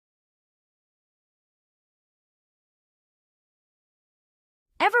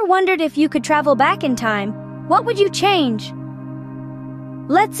Ever wondered if you could travel back in time? What would you change?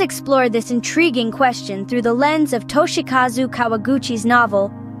 Let's explore this intriguing question through the lens of Toshikazu Kawaguchi's novel,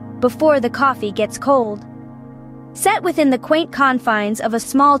 Before the Coffee Gets Cold. Set within the quaint confines of a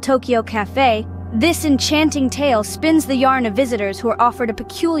small Tokyo cafe, this enchanting tale spins the yarn of visitors who are offered a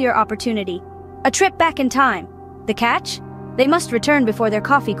peculiar opportunity: a trip back in time. The catch? They must return before their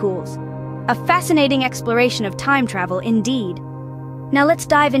coffee cools. A fascinating exploration of time travel indeed. Now let's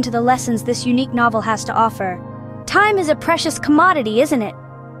dive into the lessons this unique novel has to offer. Time is a precious commodity, isn't it?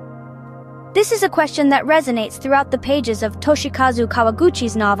 This is a question that resonates throughout the pages of Toshikazu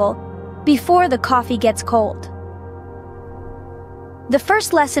Kawaguchi's novel, Before the Coffee Gets Cold. The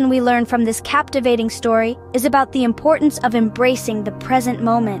first lesson we learn from this captivating story is about the importance of embracing the present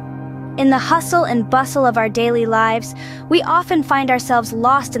moment. In the hustle and bustle of our daily lives, we often find ourselves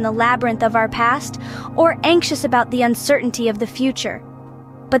lost in the labyrinth of our past or anxious about the uncertainty of the future.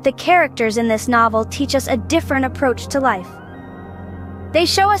 But the characters in this novel teach us a different approach to life. They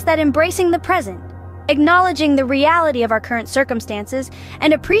show us that embracing the present, acknowledging the reality of our current circumstances,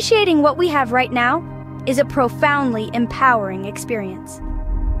 and appreciating what we have right now is a profoundly empowering experience.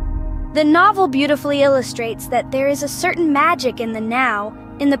 The novel beautifully illustrates that there is a certain magic in the now,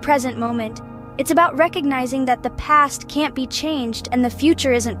 in the present moment. It's about recognizing that the past can't be changed and the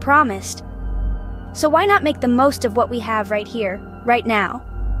future isn't promised. So why not make the most of what we have right here, right now?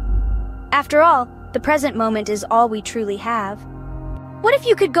 After all, the present moment is all we truly have. What if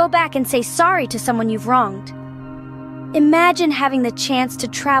you could go back and say sorry to someone you've wronged? Imagine having the chance to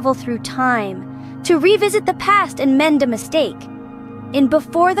travel through time, to revisit the past and mend a mistake. In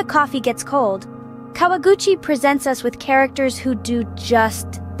Before the Coffee Gets Cold, Kawaguchi presents us with characters who do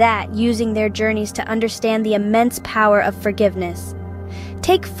just that, using their journeys to understand the immense power of forgiveness.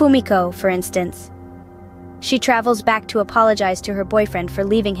 Take Fumiko, for instance. She travels back to apologize to her boyfriend for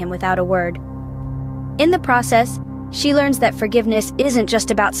leaving him without a word. In the process, she learns that forgiveness isn't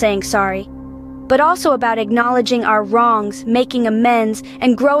just about saying sorry, but also about acknowledging our wrongs, making amends,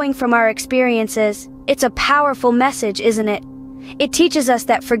 and growing from our experiences. It's a powerful message, isn't it? It teaches us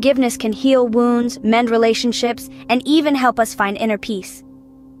that forgiveness can heal wounds, mend relationships, and even help us find inner peace.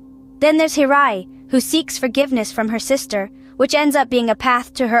 Then there's Hirai, who seeks forgiveness from her sister, which ends up being a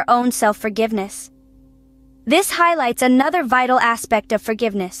path to her own self-forgiveness. This highlights another vital aspect of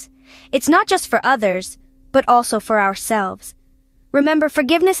forgiveness. It's not just for others, but also for ourselves. Remember,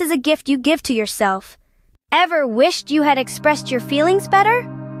 forgiveness is a gift you give to yourself. Ever wished you had expressed your feelings better?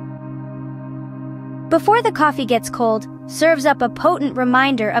 Before the Coffee Gets Cold serves up a potent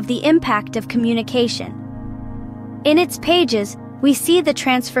reminder of the impact of communication. In its pages, we see the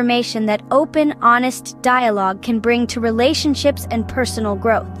transformation that open, honest dialogue can bring to relationships and personal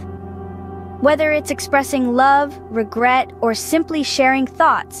growth. Whether it's expressing love, regret, or simply sharing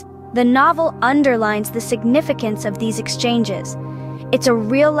thoughts, the novel underlines the significance of these exchanges. It's a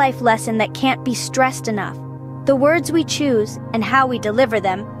real-life lesson that can't be stressed enough. The words we choose and how we deliver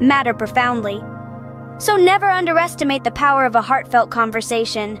them matter profoundly. So never underestimate the power of a heartfelt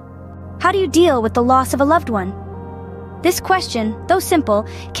conversation. How do you deal with the loss of a loved one? This question, though simple,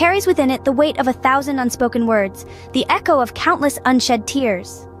 carries within it the weight of 1,000 unspoken words, the echo of countless unshed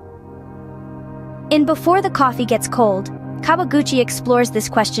tears. In Before the Coffee Gets Cold, Kawaguchi explores this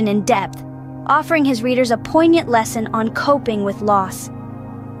question in depth, offering his readers a poignant lesson on coping with loss.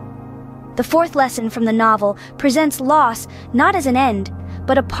 The fourth lesson from the novel presents loss not as an end,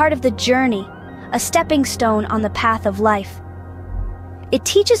 but a part of the journey, a stepping stone on the path of life. It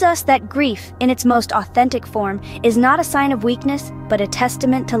teaches us that grief, in its most authentic form, is not a sign of weakness, but a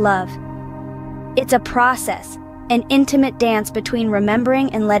testament to love. It's a process, an intimate dance between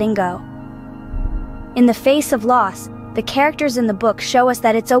remembering and letting go. In the face of loss, the characters in the book show us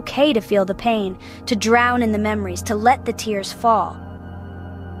that it's okay to feel the pain, to drown in the memories, to let the tears fall.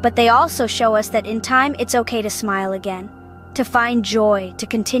 But they also show us that in time, it's okay to smile again, to find joy, to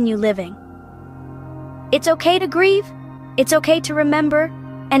continue living. It's okay to grieve, it's okay to remember,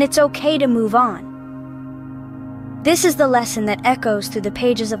 and it's okay to move on. This is the lesson that echoes through the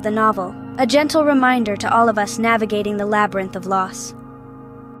pages of the novel, a gentle reminder to all of us navigating the labyrinth of loss.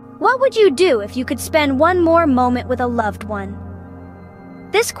 What would you do if you could spend one more moment with a loved one?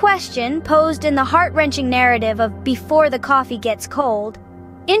 This question, posed in the heart-wrenching narrative of Before the Coffee Gets Cold,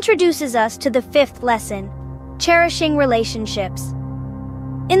 introduces us to the fifth lesson: cherishing relationships.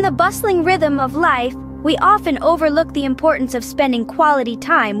 In the bustling rhythm of life, we often overlook the importance of spending quality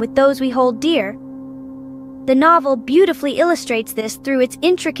time with those we hold dear. The novel beautifully illustrates this through its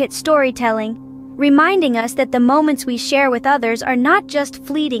intricate storytelling, reminding us that the moments we share with others are not just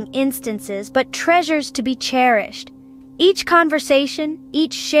fleeting instances, but treasures to be cherished. Each conversation,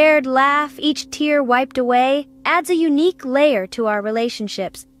 each shared laugh, each tear wiped away adds a unique layer to our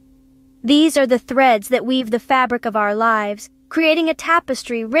relationships. These are the threads that weave the fabric of our lives, creating a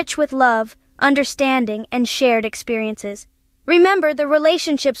tapestry rich with love, understanding, and shared experiences. Remember, the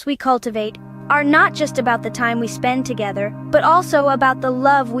relationships we cultivate are not just about the time we spend together, but also about the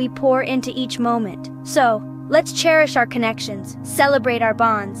love we pour into each moment. So, let's cherish our connections, celebrate our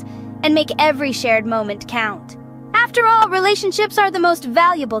bonds, and make every shared moment count. After all, relationships are the most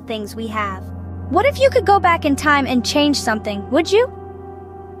valuable things we have. What if you could go back in time and change something, would you?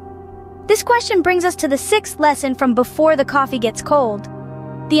 This question brings us to the 6th lesson from Before the Coffee Gets Cold: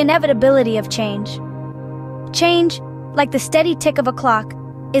 the inevitability of change. Change, like the steady tick of a clock,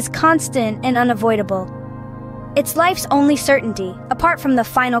 is constant and unavoidable. It's life's only certainty, apart from the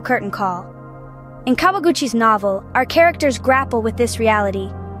final curtain call. In Kawaguchi's novel, our characters grapple with this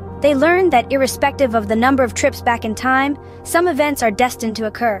reality. They learn that irrespective of the number of trips back in time, some events are destined to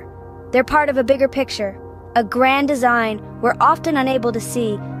occur. They're part of a bigger picture, a grand design we're often unable to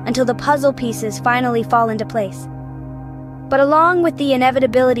see until the puzzle pieces finally fall into place. But along with the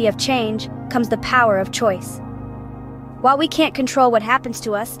inevitability of change comes the power of choice. While we can't control what happens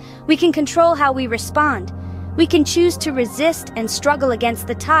to us, we can control how we respond. We can choose to resist and struggle against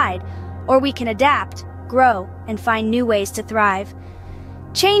the tide, or we can adapt, grow, and find new ways to thrive.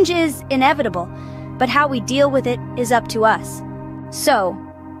 Change is inevitable, but how we deal with it is up to us. So,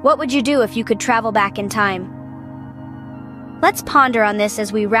 what would you do if you could travel back in time? Let's ponder on this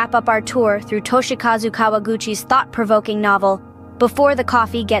as we wrap up our tour through Toshikazu Kawaguchi's thought-provoking novel, Before the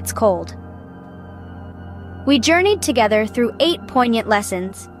Coffee Gets Cold. We journeyed together through 8 poignant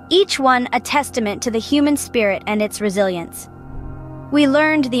lessons, each one a testament to the human spirit and its resilience. We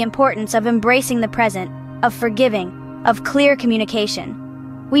learned the importance of embracing the present, of forgiving, of clear communication.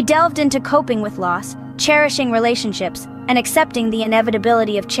 We delved into coping with loss, cherishing relationships, and accepting the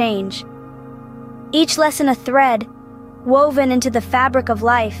inevitability of change. Each lesson a thread, woven into the fabric of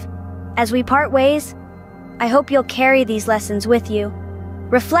life. As we part ways, I hope you'll carry these lessons with you.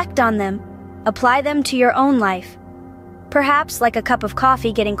 Reflect on them, apply them to your own life. Perhaps, like a cup of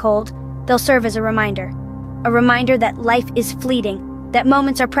coffee getting cold, they'll serve as a reminder that life is fleeting, that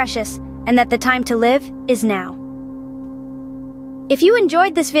moments are precious, and that the time to live is now. If you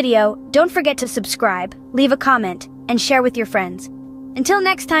enjoyed this video, don't forget to subscribe, leave a comment, and share with your friends. Until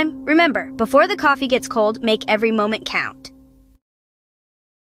next time, remember, before the coffee gets cold, make every moment count.